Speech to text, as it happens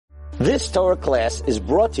This Torah class is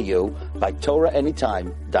brought to you by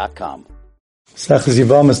TorahAnytime.com. Sachas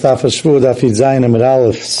Yivamas Daf Hashvur Daf Yitzayin Amid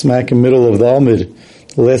Aleph, smack in the middle of the Amid,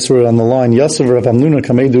 the last word on the line. Yosef Rav Hamnuna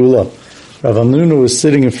Kamei Ula. Rav Hamnuna was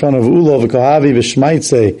sitting in front of Ula v'Kohavi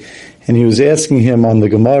v'Shmaitze, and he was asking him on the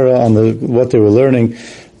Gemara, on what they were learning.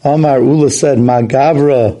 Amar Ula said, Ma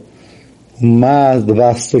Gavra Ma the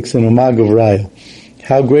Bach sticks in Ma Gavraya.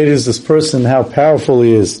 How great is this person? How powerful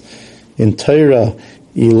he is in Torah.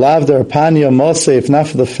 He loved Harpanya Mose, if not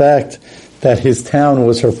for the fact that his town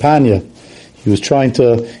was Harpanya. He was trying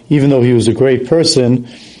to, even though he was a great person,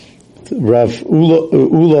 Rav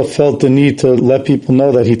Ula felt the need to let people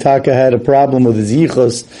know that Hitaka had a problem with his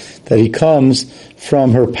yichus, that he comes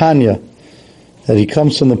from Harpanya, that he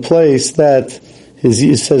comes from the place that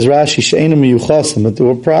it says Rashi she'enim miyuchasim, that there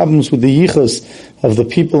were problems with the yichus of the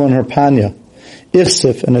people in Harpanya.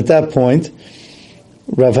 Ichsef, and at that point,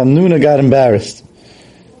 Rav Hamnuna got embarrassed.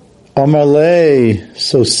 Amarle,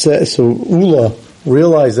 so Ula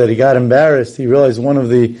realized that he got embarrassed. He realized one of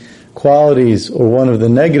the qualities, or one of the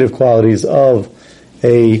negative qualities of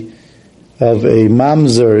a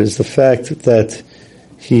mamzer is the fact that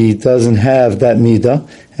he doesn't have that midah.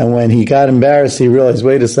 And when he got embarrassed, he realized,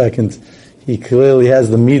 wait a second, he clearly has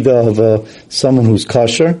the midah of someone who's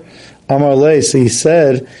kosher. Amarle, so he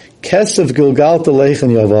said, Kesef Gilgalta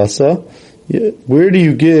Leichan Yavasa, where do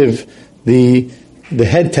you give the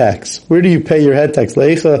head tax? Where do you pay your head tax?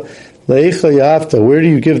 Leicha Yafta, where do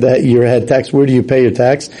you give your head tax? Where do you pay your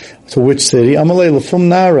tax? To which city? Amalei Lefum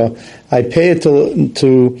Nara. I pay it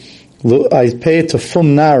to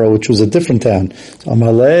Fum Nara, which was a different town.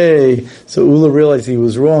 Amalei. So Ula realized he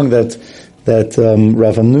was wrong, that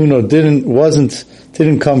Rav Hamnuna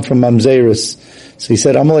didn't come from Mamzeris. So he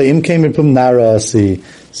said, Amalei Im came from Nara Asi.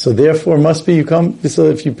 So therefore must be you come, so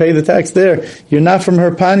if you pay the tax there, you're not from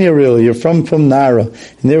Harpanya really, you're from Nara,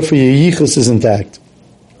 and therefore your yichus is intact.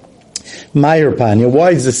 My Harpanya,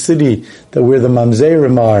 why is the city that where the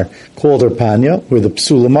Mamzerim are called Harpanya, where the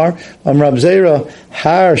Psulim are? Rab Zera,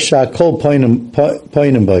 Har Shakol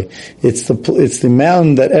Poinim Bay. It's the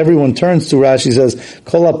mountain that everyone turns to. Rashi says,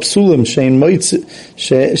 Kol Psulim Shein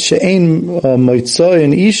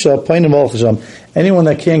Moitzoy Isha Poinim Al. Anyone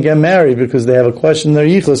that can't get married because they have a question in their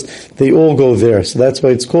yichus, they all go there. So that's why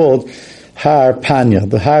it's called Har Panya,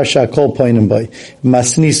 the Har Shakol Poinim Bay.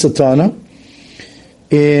 Masni Satana.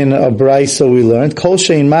 In a Braisa we learned, Kol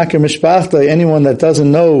Shein Makir Mishpachtay, anyone that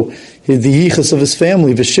doesn't know the yichus of his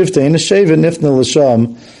family, V'shifta in a sheva nifna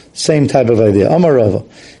l'sham, same type of idea. Amarava,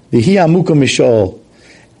 V'hi amuka mishol,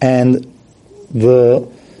 and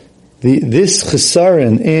this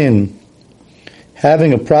chesaron in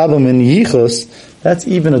having a problem in yichus, that's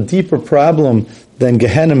even a deeper problem than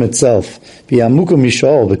Gehenim itself. V'amuka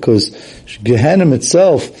mishol, because Gehenim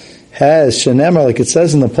itself has shenemar, like it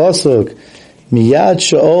says in the pasuk, Miyad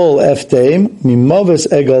Sha'ol Efteim Mimoves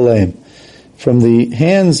Egoleim. From the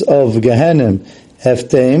hands of Gehenim,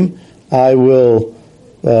 Efteim, I will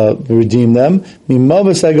redeem them.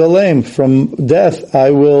 Mimoves Egoleim, from death,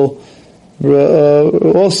 I will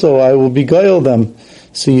beguile them.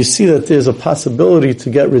 So you see that there's a possibility to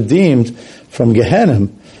get redeemed from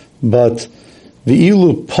Gehenim, but the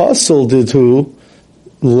ilu pasal ditu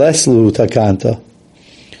leslu takanta.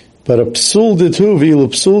 But a psul ditu, vilu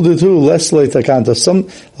psul ditu, lesle takanta.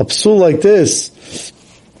 A psul like this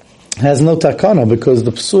has no takana, because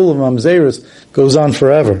the psul of mamzeris goes on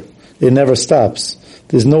forever. It never stops.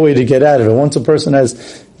 There's no way to get out of it. Once a person has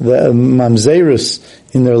the mamzeris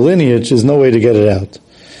in their lineage, there's no way to get it out.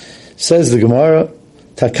 Says the Gemara,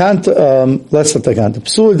 takanta, lesle takanta.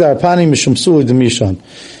 Psul d'arpani mishum psul d'mishon.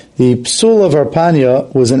 The psul of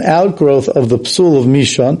Harpanya was an outgrowth of the psul of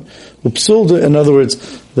Mishon. In other words,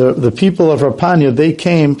 the people of Harpanya, they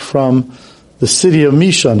came from the city of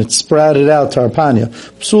Mishon. It sprouted out to Harpanya.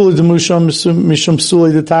 Psuli de Mishon, Mishon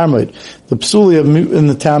Psuli de Tarmid. The psuli in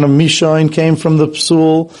the town of Mishon came from the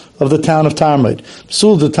psul of the town of Tarmid.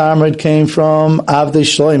 Psul de Tarmid came from Avdei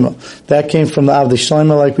Shloima. That came from the Avdei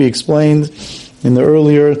Shloima, like we explained in the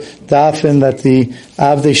earlier dafin, that the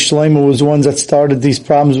Avdei Shloima was the ones that started these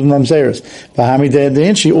problems with Mamzeris.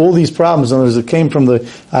 All these problems, in other words, it came from the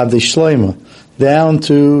Avdei Shloima down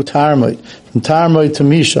to Tarmid, from Tarmid to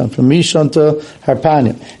Mishon, from Mishon to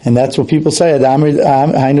Harpanya. And that's what people say,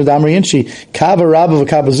 Hainu Damri Inchi, Kava Rabba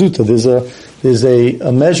V'Kavazuta. There's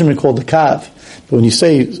a measurement called the Kav. But when you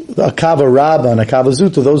say a Kava Rabba and a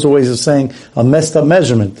Kavazuta, those are ways of saying a messed up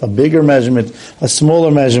measurement, a bigger measurement, a smaller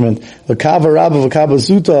measurement. A Kava Rabba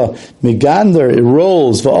V'Kavazuta, Migander, it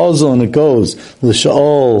rolls, V'Ozel, and it goes,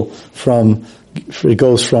 L'Sha'ol, it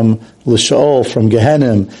goes from L'Sha'ol, from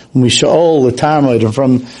Gehenim, Misha'ol, L'Tarmid, and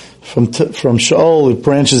from From Shaul, it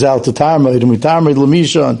branches out to Tarmid, and with Tarmid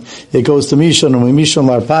Lemishon, it goes to Mishon, and with Mishon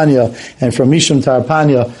Larpanya, and from Mishon to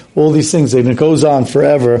Arpanya, all these things, and it goes on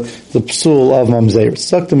forever, the psul of Mamzer.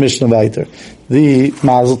 Stuck to Mishnah Vayter. The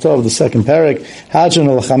Mazel Tov, the second parak, Hajan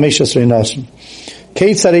al-Chamesh Esrei Noshim.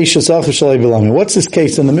 What's this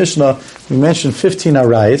case in the Mishnah? We mentioned 15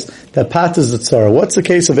 arayos that patas the tzara. What's the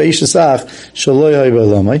case of Eishesach Shaloi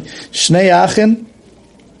Ha'Ibalamai? Shnei Achin,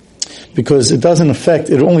 because it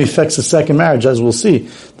only affects the second marriage, as we'll see.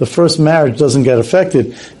 The first marriage doesn't get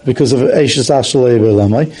affected because of Eishesach Shaloi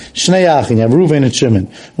Ha'Ibalamai. Shnei Achin, you have Reuven and Shimon.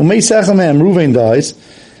 Umeis Achamem, Reuven dies.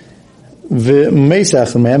 Umeis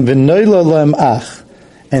Achamem, V'noila Lem Ach.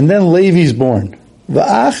 And then Levi's born.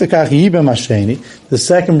 The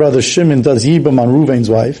second brother Shimon does Yibam on Reuven's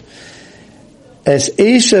wife. As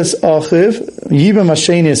Eishes Achiv, Yibam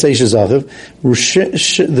Hasheni as Eishes Achiv.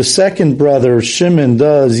 The second brother Shimon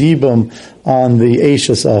does Yibam on the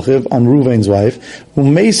Eishes Achiv, on Reuven's wife.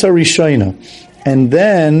 Umeisa Rishayna. And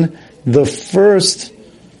then the first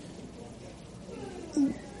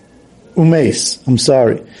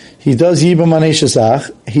he does Yibam on Eishes Ach.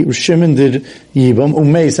 Shimon did Yibam,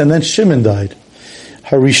 Umeis, and then Shimon died.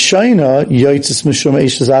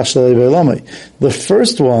 The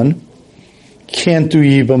first one can't do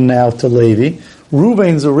Yibam now to Levi.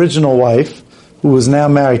 Reuven's original wife, who was now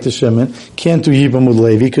married to Shimon, can't do Yibam with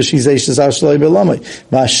Levi because she's Eishes Ashlei Belamai.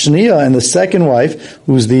 Mashnia, and the second wife,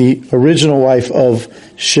 who's the original wife of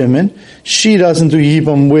Shimon, she doesn't do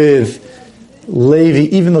Yibam with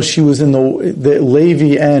Levi, even though she was in the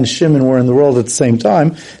Levi and Shimon were in the world at the same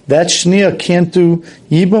time. That Shnia can't do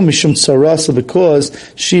Yibam Mishum Tzarasa because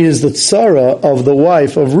she is the tzara of the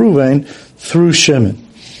wife of Reuven through Shimon.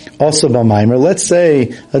 Also B'maimer, let's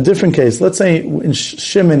say a different case. Let's say in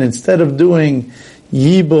Shimon, instead of doing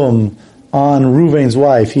Yibam on Reuven's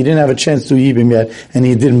wife, he didn't have a chance to do Yibam yet, and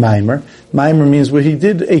he did Maimer. Maimer means where he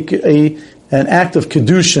did an act of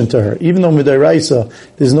kedushin to her. Even though midaraisa,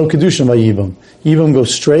 there's no kedushin by Yibam. Yibam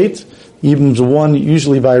goes straight. Yibam's one,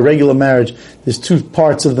 usually by regular marriage, there's two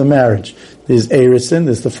parts of the marriage. There's Erisin,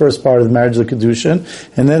 there's the first part of the marriage, the kedushin,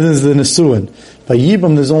 and then there's the nesuin. By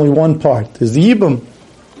Yibam, there's only one part. There's the Yibam.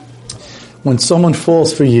 When someone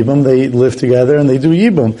falls for Yibam, they live together and they do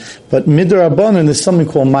Yibam. But midarabanan, there's something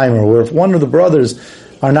called Maimer, where if one of the brothers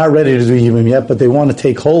are not ready to do Yibam yet, but they want to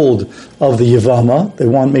take hold of the Yivama. They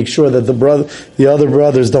want to make sure that the other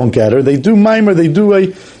brothers don't get her. They do Maimer,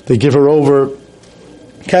 they give her over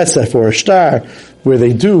Kesef or a Shtar, where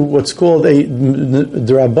they do what's called a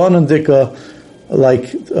D'Rabbanan Dika,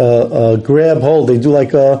 like a grab hold. They do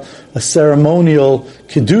like a ceremonial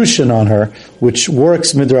Kedushin on her, which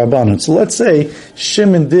works Midrabanan. So let's say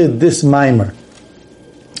Shimon did this Maimer.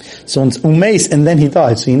 So it's Umeis, and then he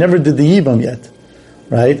died. So he never did the Yibam yet.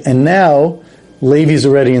 Right? And now, Levi's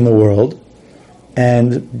already in the world,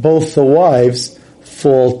 and both the wives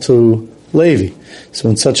fall to Levi. So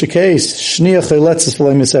in such a case, the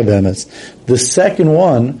second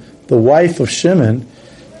one, the wife of Shimon,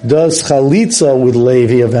 does chalitza with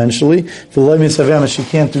Levi eventually. She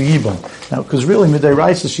can't do Yibam. Now, because really,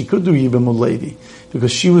 Midaraisa, she could do Yibam with Levi,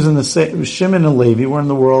 because she was in the same, Shimon and Levi were in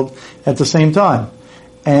the world at the same time.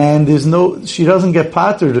 And she doesn't get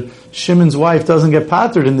pattered, Shimon's wife doesn't get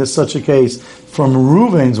pattered in such a case from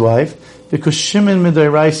Reuven's wife, because Shimon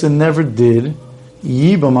Midaraisa never did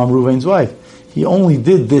Yibam on Reuven's wife. He only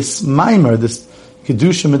did this Maimer, this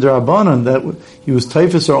Kedusha Midrabanan, that he was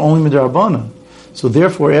Taifus or only Midrabanan. So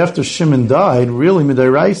therefore, after Shimon died, really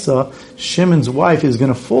Midaraisa, Shimon's wife is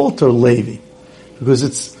going to fall to Levi,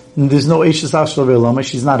 because there's no Eishes Ashlei Belamai.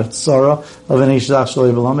 She's not a tzara of an Eishes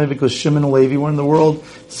Ashlei Belamai, because Shimon and Levi were in the world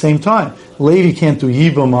same time. Levi can't do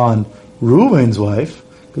Yibam on Reuven's wife,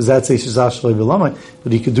 because that's Eishes Ashlei Belamai,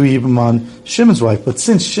 but he could do Yibam on Shimon's wife. But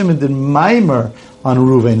since Shimon did Maimer on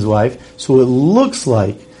Reuven's wife, so it looks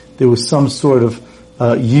like there was some sort of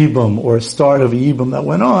Yibam or a start of a Yibam that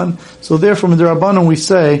went on. So therefore, in the Rabbanon, we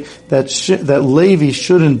say that Levi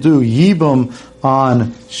shouldn't do Yibam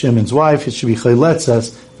on Shimon's wife. It should be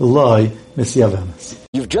Chayletzes L'Loi Misyavemes.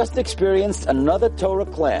 You've just experienced another Torah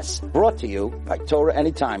class brought to you by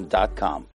TorahAnytime.com.